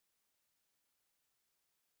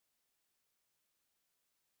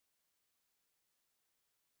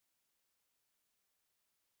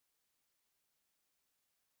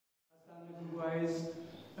Otherwise,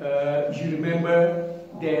 you remember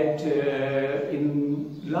that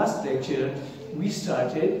in last lecture we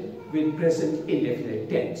started with present indefinite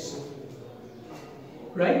tense,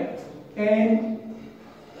 right? And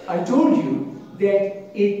I told you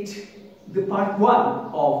that the part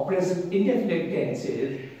 1 of present indefinite tense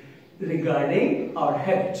is regarding our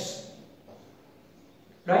habits,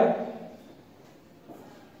 right?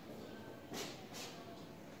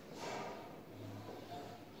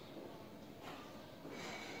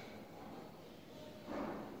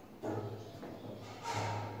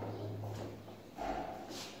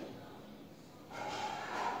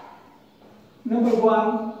 Number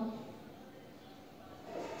 1,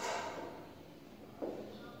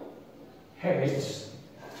 habits.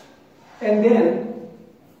 And then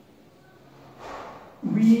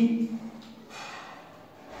we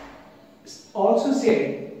also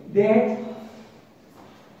say that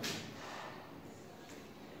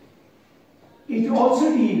it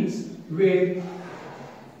also deals with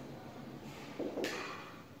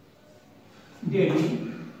daily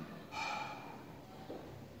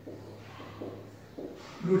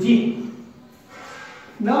routine.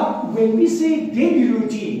 Now, when we say daily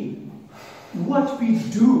routine, what we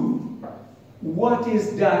do, what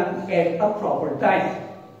is done at a proper time.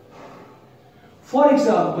 For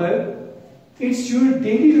example, it's your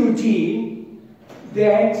daily routine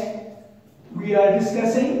that we are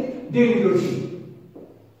discussing daily routine.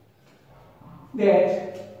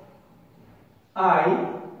 That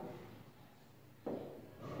I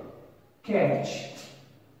catch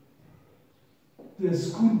the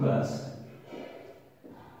school bus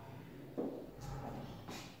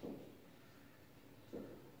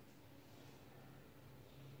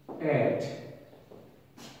at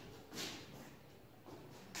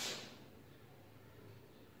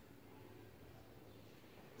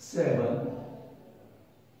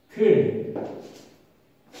 7:30.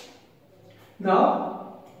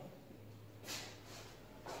 Now,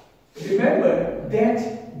 remember that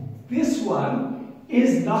this one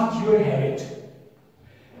is not your habit.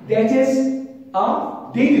 That is a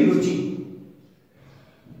daily routine.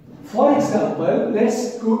 For example,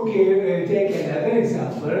 let's take another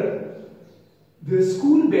example. The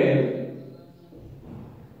school bell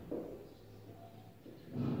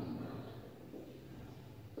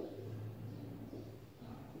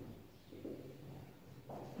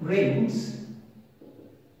rings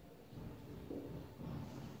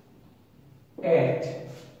at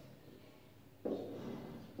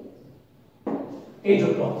 8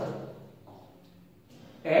 o'clock.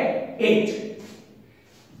 At 8.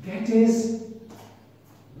 That is,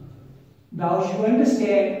 now you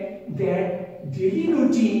understand that daily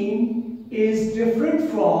routine is different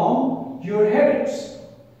from your habits.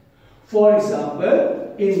 For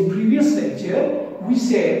example, in previous lecture, we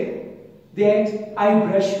said that I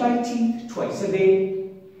brush my teeth twice a day.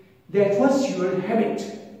 That was your habit.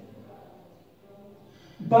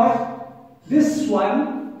 But this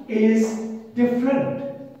one is different.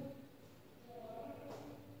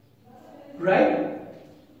 Right?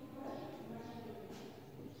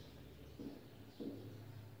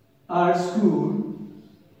 Our school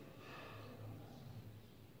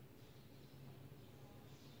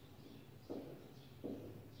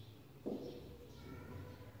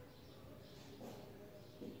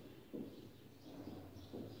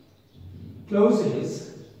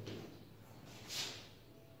closes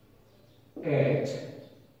at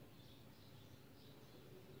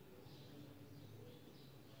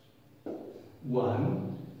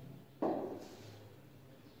 1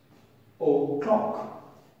 o'clock.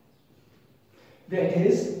 That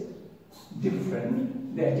is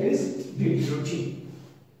different. That is daily routine.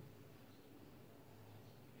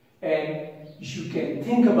 And you can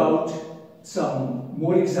think about some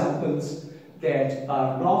more examples that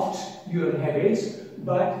are not your habits,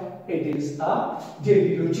 but it is a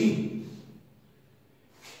daily routine.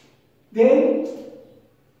 Then,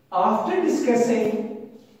 after discussing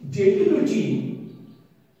daily routine,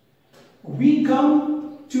 we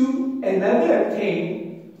come to another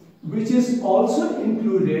thing which is also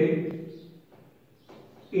included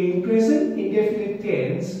in present indefinite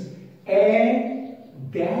tense, and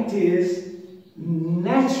that is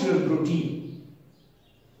natural routine.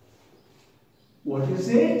 What is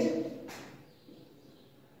it?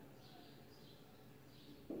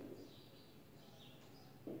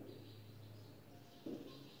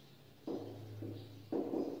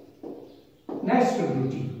 Natural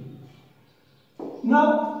routine.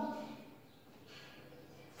 Now,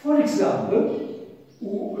 for example,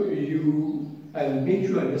 I'll make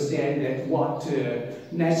you understand that what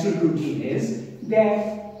natural routine is,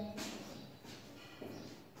 that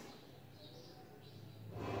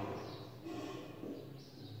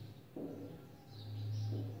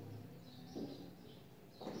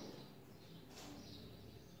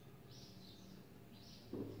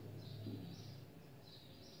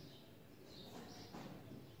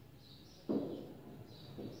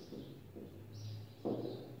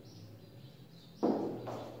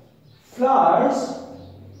Flowers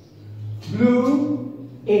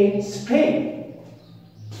bloom in spring.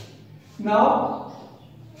 Now,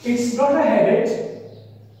 it's not a habit,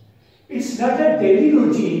 it's not a daily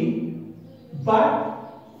routine, but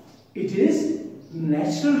it is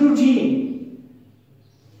natural routine.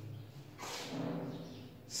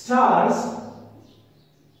 Stars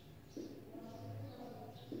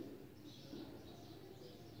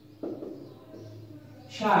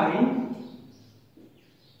shine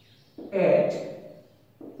at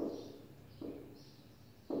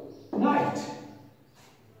night.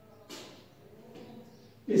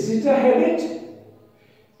 Is it a habit?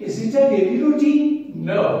 Is it a daily routine?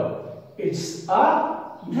 No, it's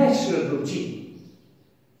a natural routine.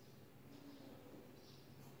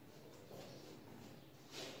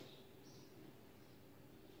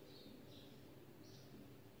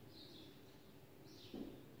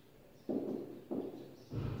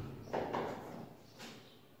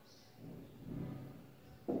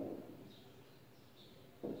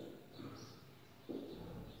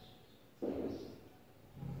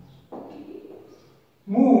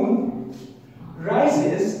 Moon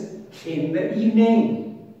rises in the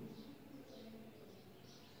evening.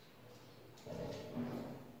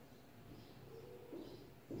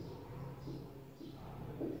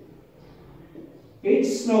 It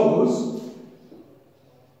snows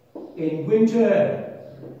in winter.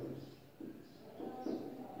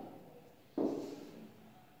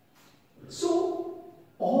 So,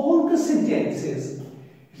 all the sentences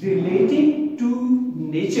relating to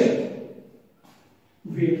nature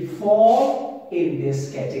will fall in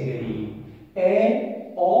this category,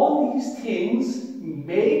 and all these things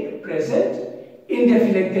make present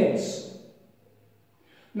indefinite tense.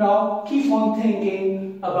 Now keep on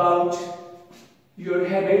thinking about your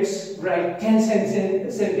habits. Write 10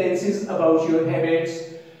 sentences about your habits,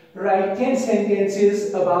 write 10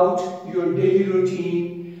 sentences about your daily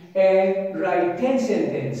routine, and write 10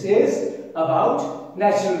 sentences about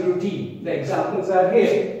natural routine. The examples are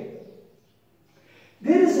here.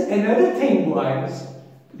 There is another thing, boys,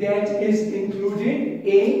 that is included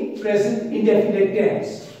in present indefinite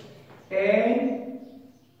tense, and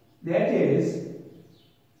that is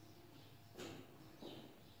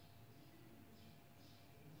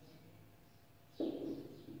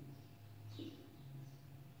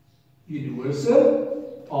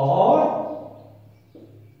universal or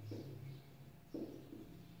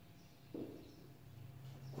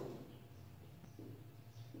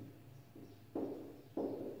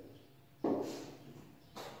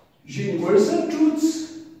universal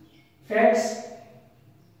truths, facts,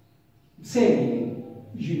 same meaning.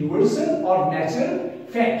 Universal or natural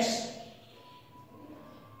facts.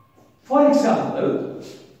 For example,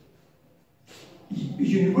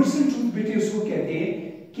 universal truth बेटे उसको कहते हैं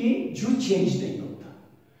कि जो change नहीं होता.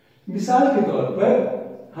 मिसाल के तौर पर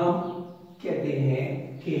हम कहते हैं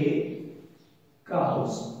कि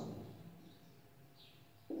cows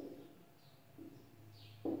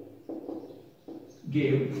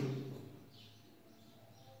give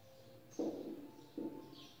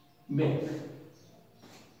milk.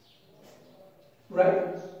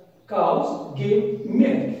 Right? Cows give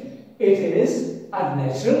milk. It is a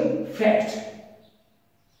natural fact.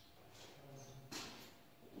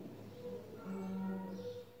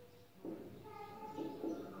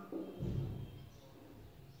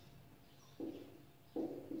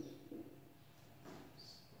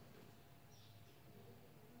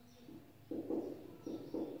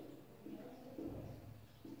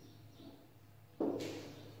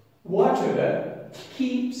 Water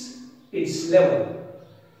keeps its level.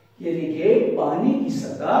 यानी कि पानी की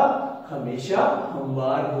सतह हमेशा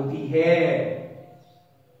हमवार होती है.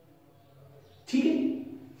 ठीक है?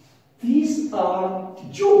 These are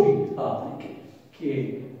जो भी आपने के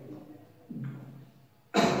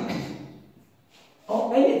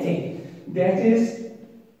or anything that is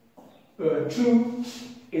true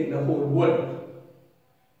in the whole world,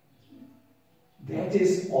 that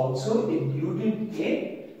is also included in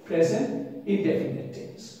present indefinite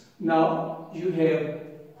tense. Now you have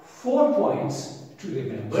 4 points to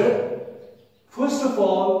remember. First of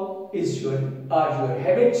all is your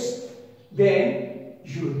habits, then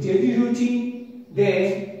your daily routine,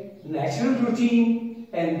 then natural routine,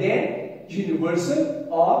 and then universal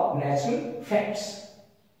or natural facts.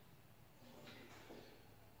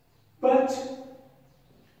 But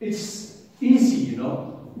it's easy,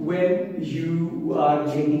 when you are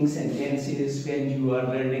making sentences, when you are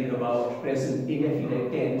learning about present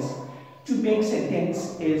indefinite tense, to make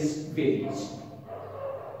sentence is very easy.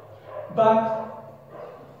 But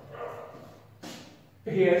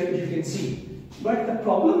here you can see, but the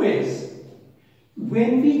problem is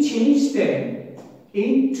when we change them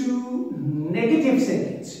into negative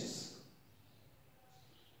sentences,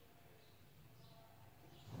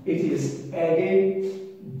 it is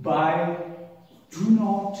added by do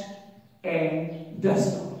not and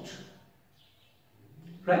does not.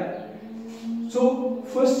 Right? So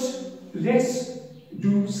first let's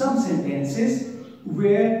do some sentences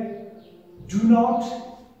where do not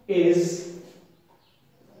is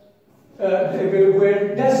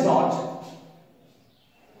where does not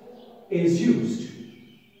is used.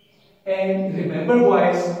 And remember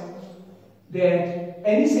boys that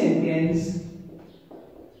any sentence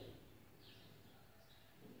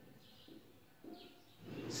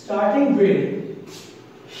starting with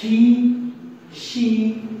he,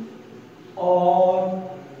 she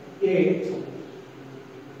or it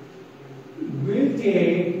will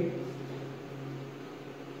take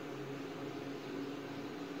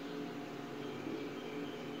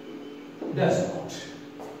does not.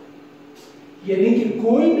 यानी कि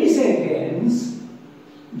कोई भी sentence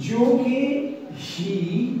जो कि ही,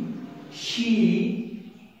 she,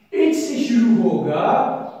 it से शुरू होगा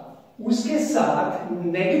उसके साथ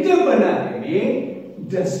नेगेटिव बनाने में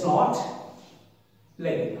डज नॉट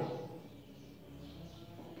लगेगा.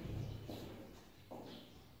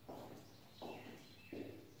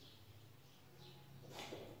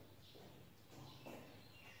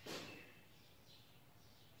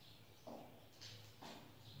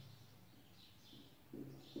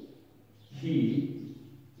 He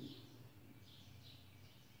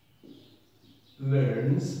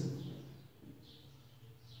learns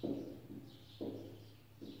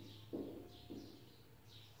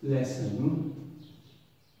lesson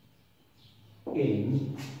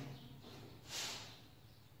in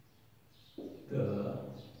the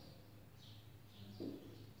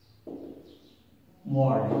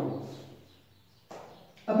morning.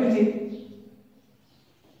 अब बेटे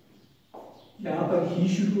यहां पर ही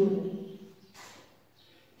शुरू हो,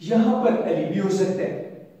 यहां पर अली भी हो सकता है.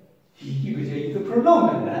 ही की बजाय तो प्रोनाउन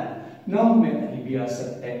बनना है, नाउन में अली भी आ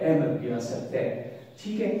सकता है, एम भी आ सकता है.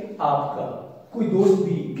 ठीक है, आपका कोई दोस्त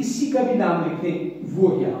भी किसी का भी नाम लिख दे,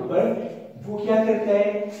 वो यहां पर वो क्या करता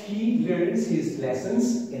है, he learns his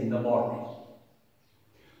lessons in the morning.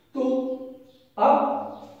 तो अब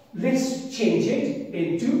let's change it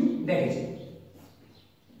into negative.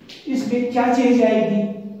 इसमें क्या चेंज आएगी,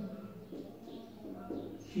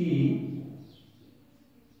 he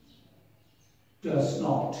does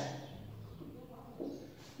not.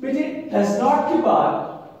 बेटे does not के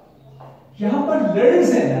बाद यहां पर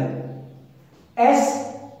learns है ना, S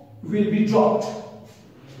will be dropped.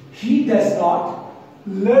 He does not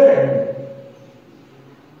learn.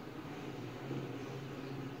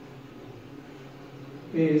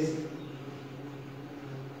 His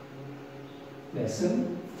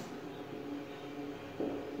lesson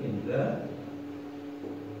in the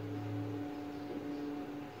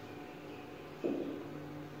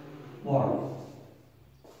morning.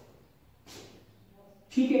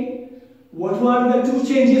 ठीक है, what were the two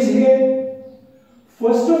changes here?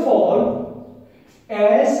 First of all,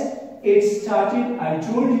 as it started, I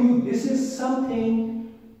told you this is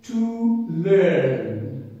something to learn.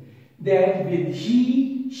 That with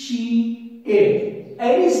he, she, it,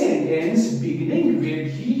 any sentence beginning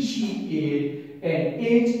with he, she, it, and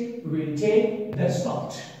it will take does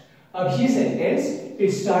not. Ab ye sentence,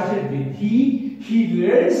 it started with he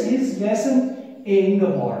learns his lesson in the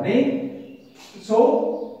morning.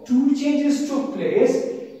 So two changes took place.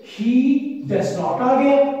 He does not आ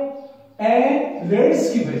गया and learns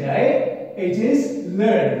की बजाय it is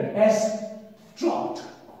learn, as dropped.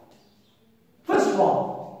 First form,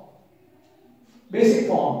 basic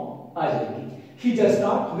form आ जाएगी. He does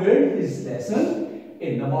not learn his lesson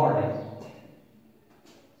in the morning.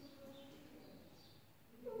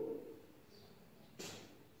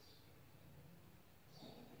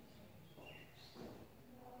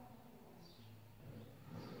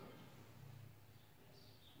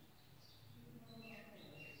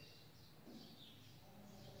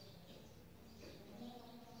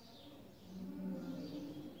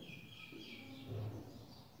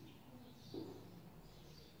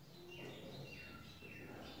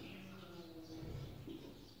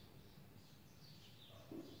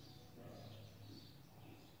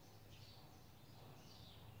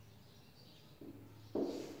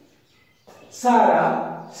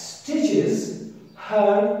 Sarah stitches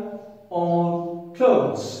her own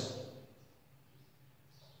clothes.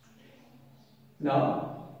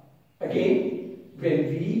 Now, again, when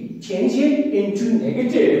we change it into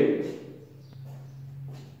negative,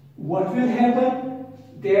 what will happen?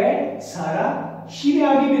 There, Sarah, she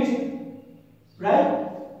will be with it, right?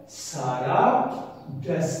 Sarah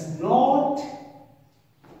does not,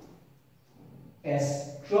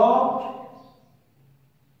 S dropped,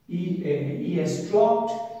 E has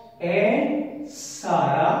dropped, and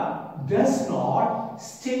Sarah does not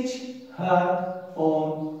stitch her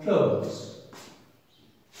own clothes.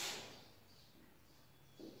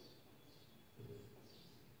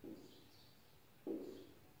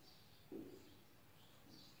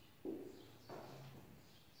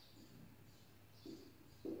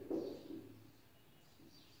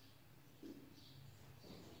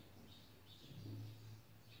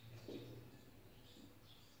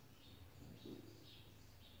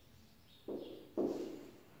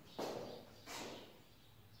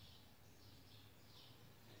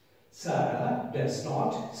 Sarah does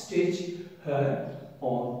not stitch her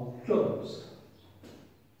own clothes.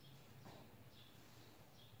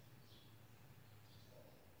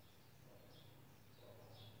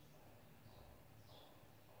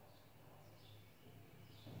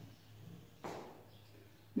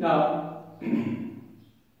 Now,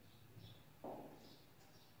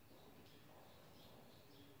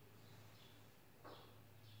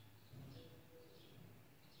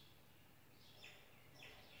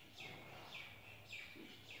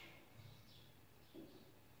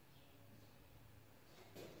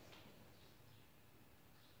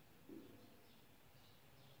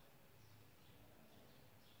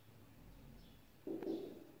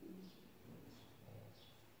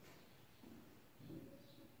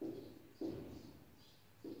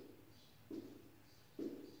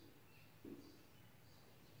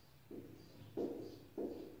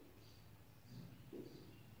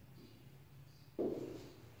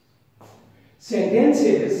 sentence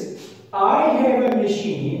is, I have a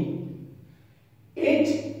machine,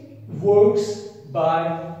 it works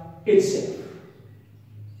by itself.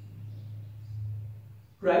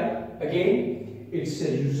 Right? Again, it's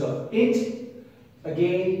the use of it.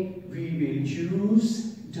 Again, we will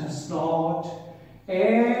use does not,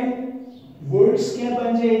 and words क्या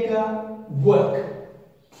बन जाएगा? Work.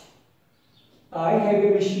 I have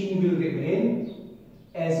a machine will remain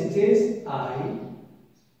as it is. I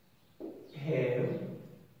have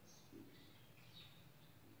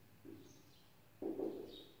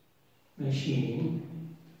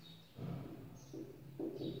machine,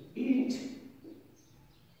 it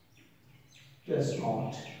does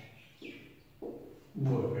not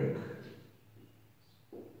work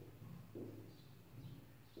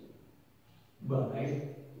by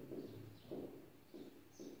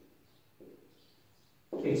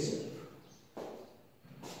itself.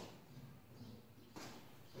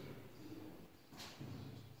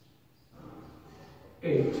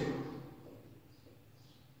 It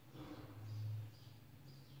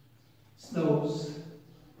snows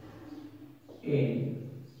in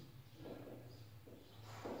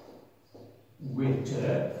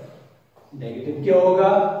winter. Negative क्या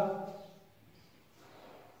होगा?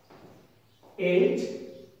 It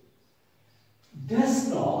does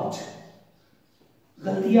not.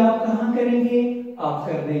 गलती आप कहां करेंगे? आप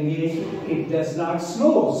कर देंगे it does not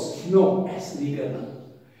snows. No, ऐसे नहीं करना.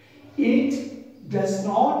 It does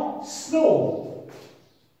not snow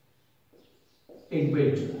in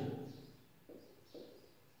winter.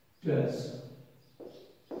 Does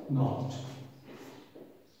not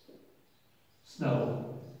snow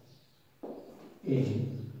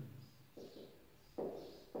in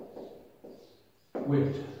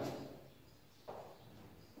winter.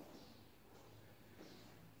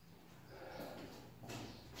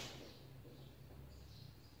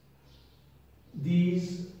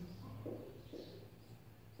 These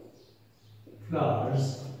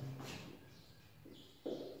flowers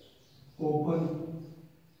open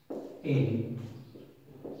in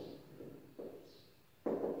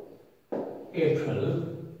April.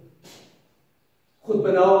 खुद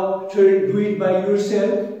बनाओ, do it by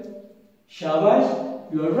yourself.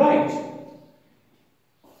 Shabash, you are right.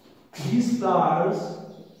 These flowers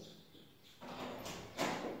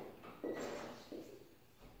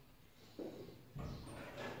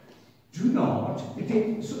do not,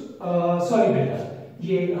 sorry बेटा,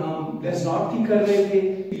 ये हम does not की कर रहे थे,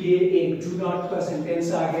 ये एक do not का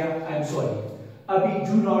सेंटेंस आ गया, I am sorry. अभी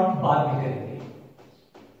do not बाद में करेंगे.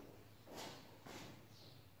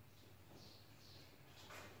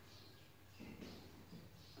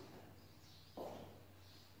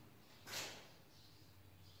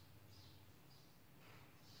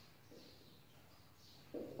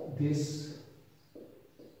 This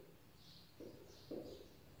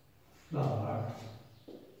flower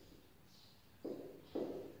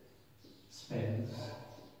smells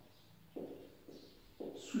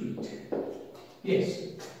sweet. Yes.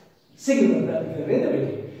 Single कर रहे थे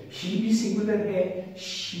बेटे. ही भी सिंगुलर है,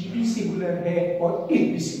 शी भी सिंगुलर है और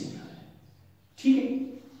इट भी सिंगुलर है। ठीक है।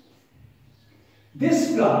 दिस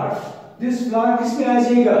फ्लावर किसमें आ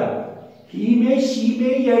जाएगा? ही में, शी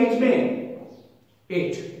में या इट में?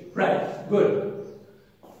 It, right, good.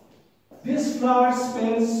 This flower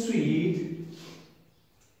smells sweet.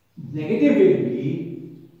 Negative will be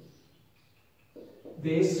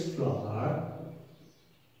this flower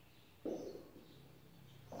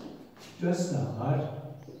does not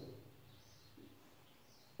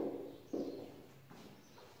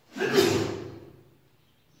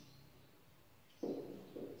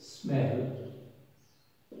smell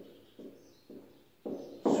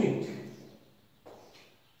sweet.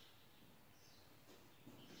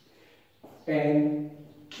 And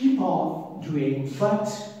keep on doing, but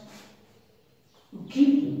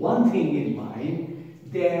keep one thing in mind,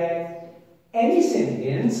 that any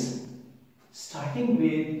sentence starting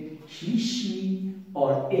with he, she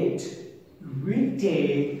or it will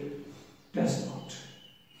take does not.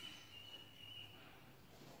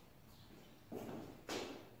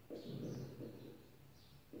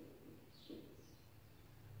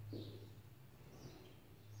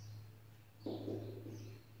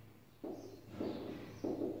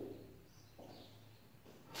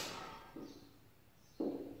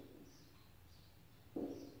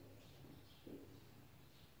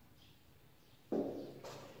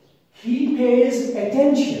 He pays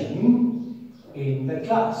attention in the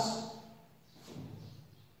class.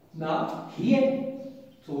 Now here,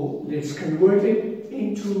 so let's convert it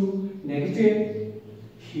into negative.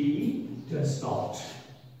 He does not.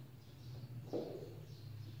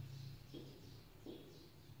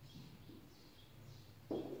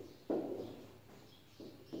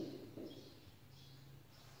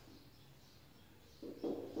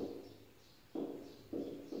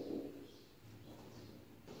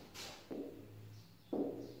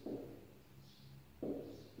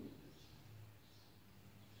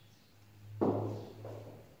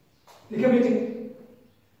 देखिए बेटे,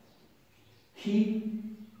 ही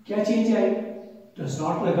क्या change I? Does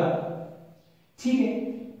not लगा। ठीक है,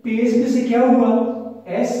 page में से क्या हुआ?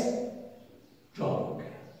 एस ड्रॉप हो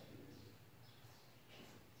गया।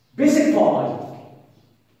 बेसिक फॉर्म आ जाती है।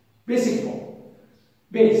 बेसिक फॉर्म,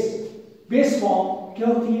 बेस फॉर्म क्या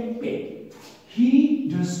होती है? पे। He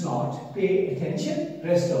does not pay attention,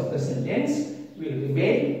 rest of the sentence will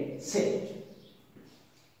remain same.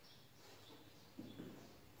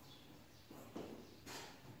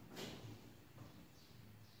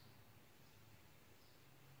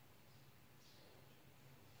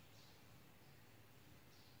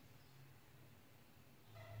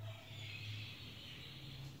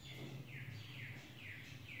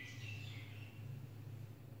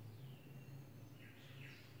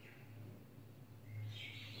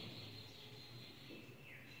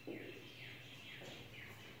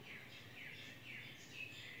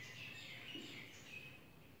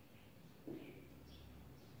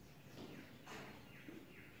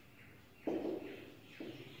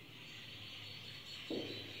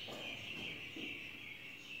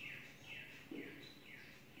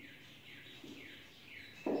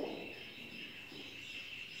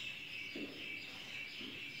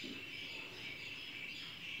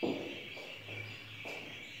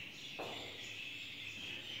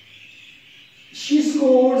 She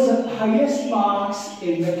scores highest marks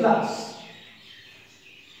in the class.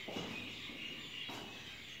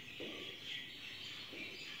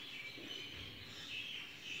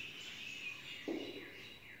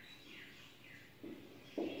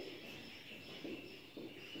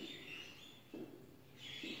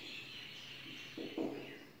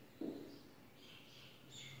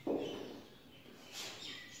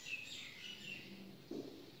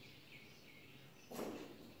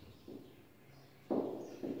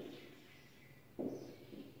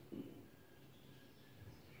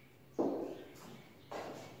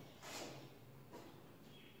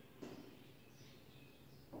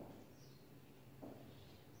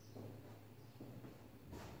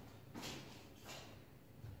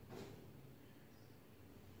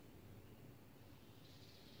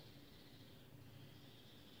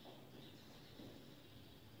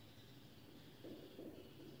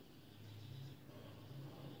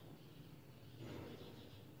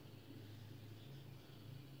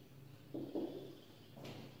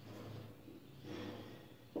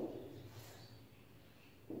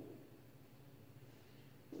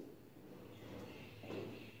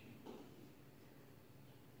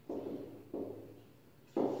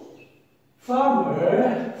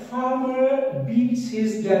 Farmer beats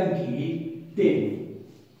his donkey daily.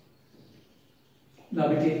 ना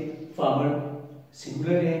बेटे, farmer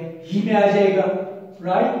सिंगुलर है, ही में आ जाएगा,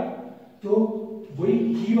 राइट? तो वही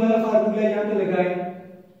ही वाला फार्मूला यहां पे लगाएं।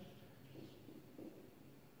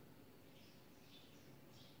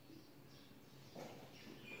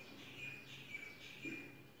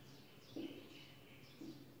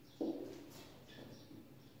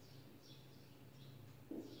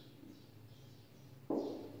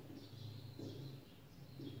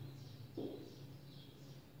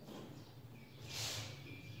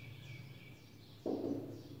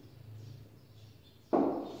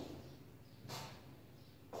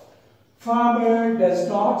 Farmer does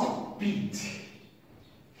not beat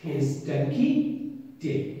his donkey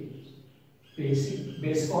daily.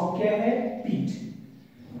 Base form क्या है? Beat.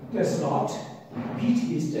 Does not beat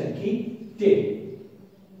his donkey daily.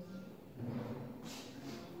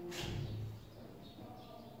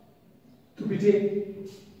 तो बेटे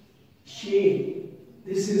ये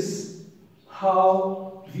this is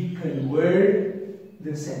how we convert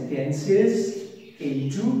the sentences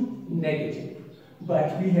into negative.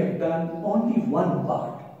 But we have done only one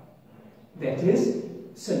part, that is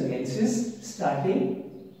sentences starting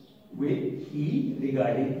with he,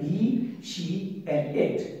 regarding he, she and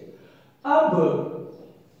it. अब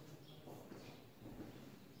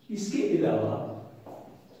इसके अलावा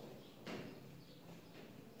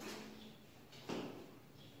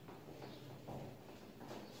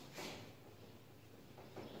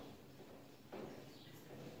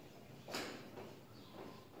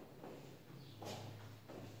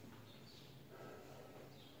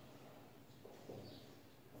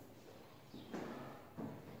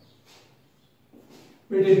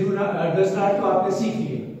बेटे does not तो आपने सीख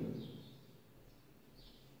लिया।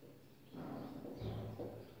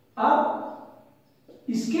 अब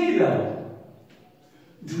इसके अलावा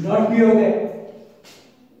डू नॉट भी हो गए,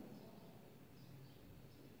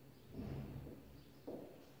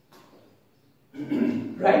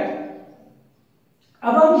 राइट?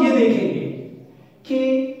 अब हम ये देखेंगे कि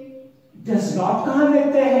डज नॉट कहां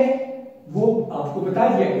लगता है, वो आपको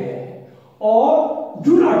बता दिया गया है, और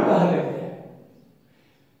डू नॉट कहां लगता है।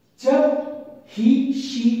 जब ही,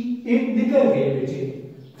 शी, इट निकल गए बेटे,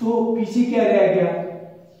 तो पीछे क्या रह गया?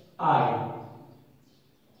 आई,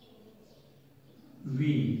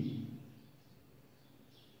 we,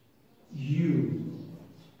 you,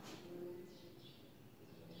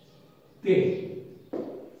 they.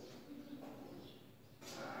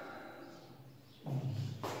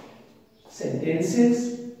 Sentences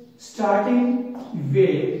starting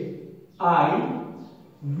with I,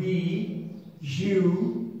 we, you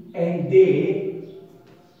and they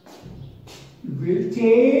will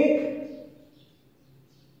take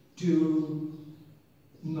do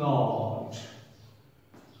not.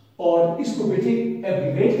 और इसको बेटे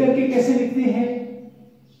एब्रिवेट करके कैसे लिखते हैं?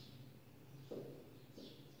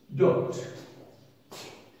 डोंट।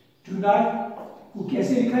 डू नॉट को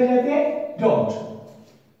कैसे लिखा जाता है? डोंट।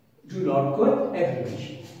 डू नॉट को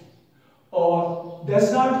एब्रिवेशन, और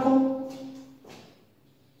डज नॉट को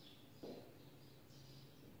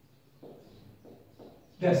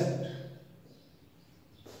doesn't.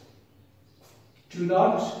 Do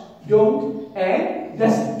not, don't and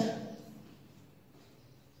doesn't.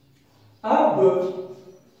 अब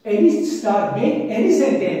make any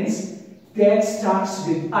sentence that starts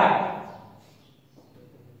with I.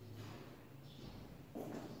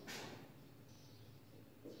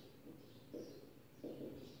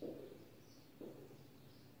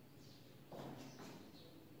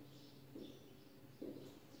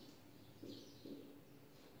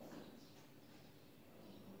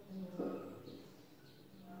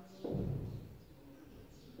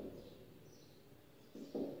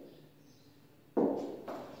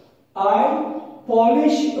 I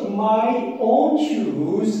polish my own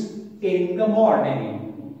shoes in the morning.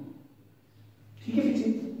 ठीक है बेटे,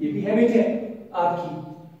 ये भी हैबिट है आपकी।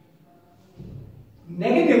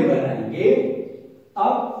 नेगेटिव बनाएंगे।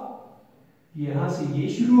 अब यहां से ये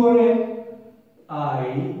शुरू हो रहा है,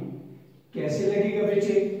 आई कैसे लगेगा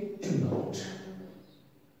बेटे? Do not.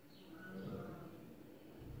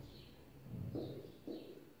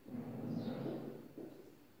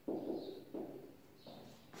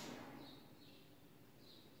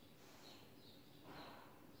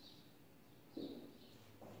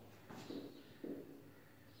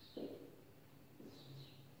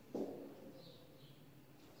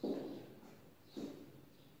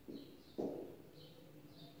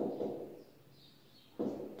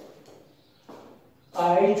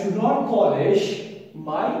 I do not polish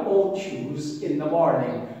my own shoes in the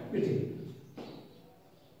morning. बेटे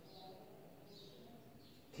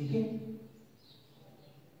ठीक है?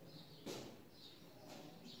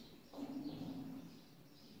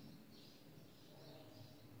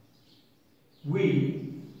 we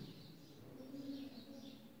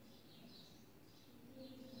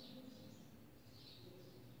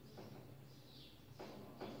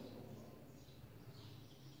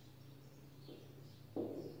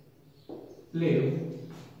live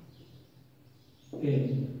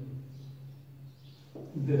in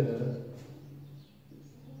the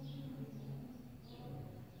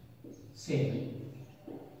same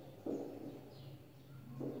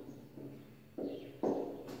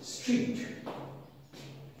street.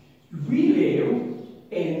 We live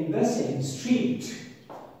in the same street.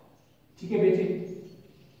 ठीक है बेटे,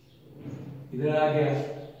 इधर आ गया,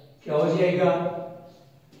 क्या हो जाएगा?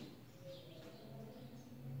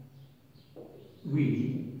 We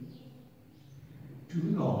do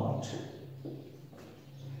not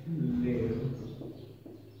live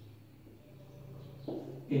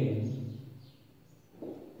in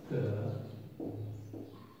the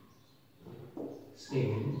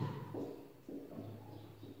same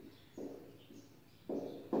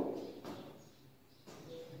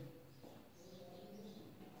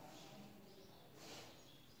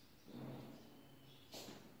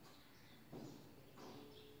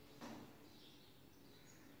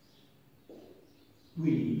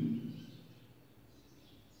we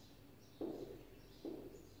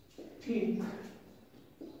take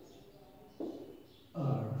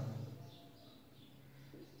our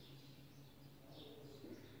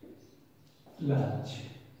lunch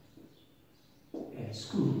at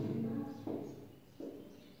school.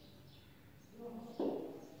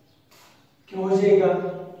 क्या हो जाएगा?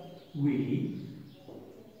 We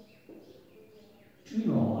do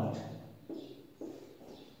not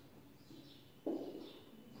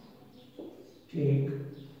take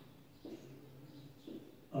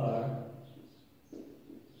our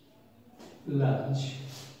lunch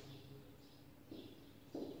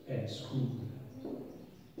at school.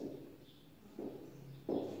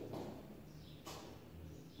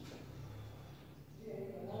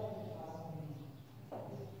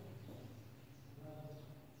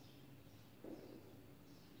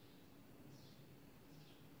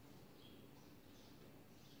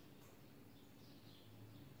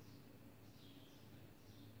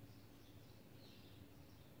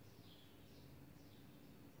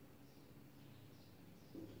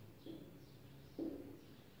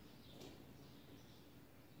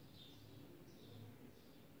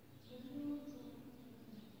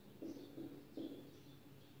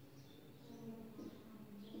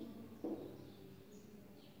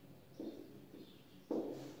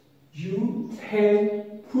 You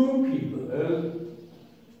help poor people.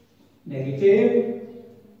 Negative.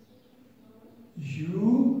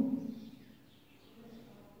 You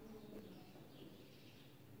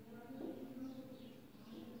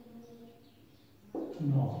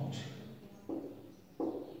not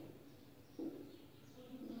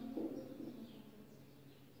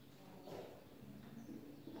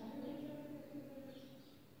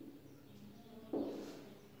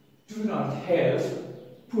do not help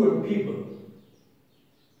poor people.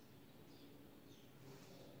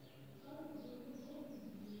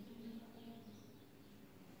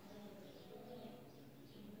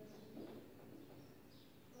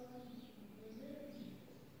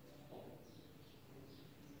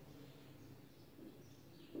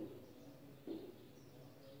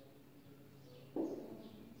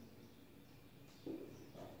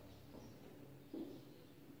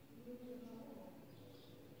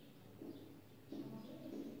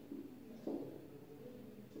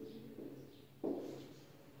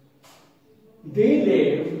 They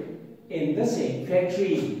live in the same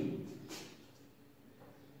factory.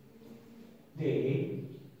 They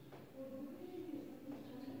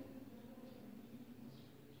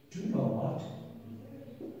do not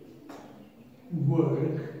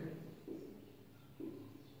work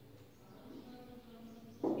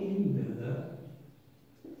in the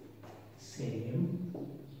same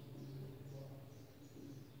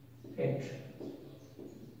factory.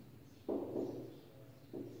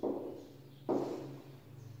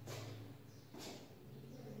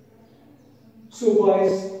 So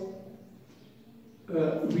boys,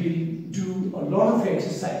 we'll do a lot of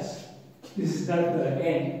exercise. This is not the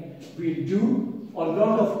end. We'll do a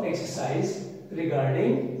lot of exercise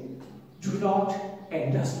regarding do not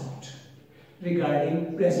and does not,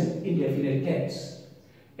 regarding present indefinite tense.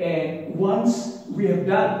 And once we have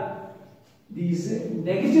done these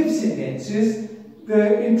negative sentences,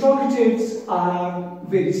 the interrogatives are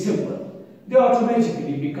very simple. They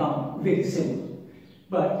automatically become very simple.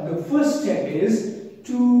 But the first step is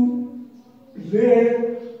to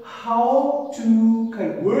learn how to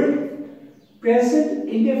convert present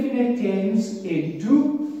indefinite tense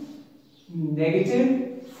into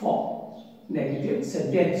negative form, negative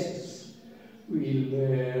sentences.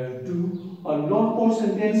 We'll do a lot more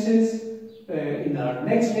sentences in our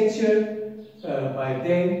next lecture. By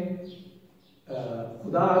then,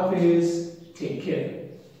 Khuda Hafiz, take care.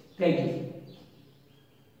 Thank you.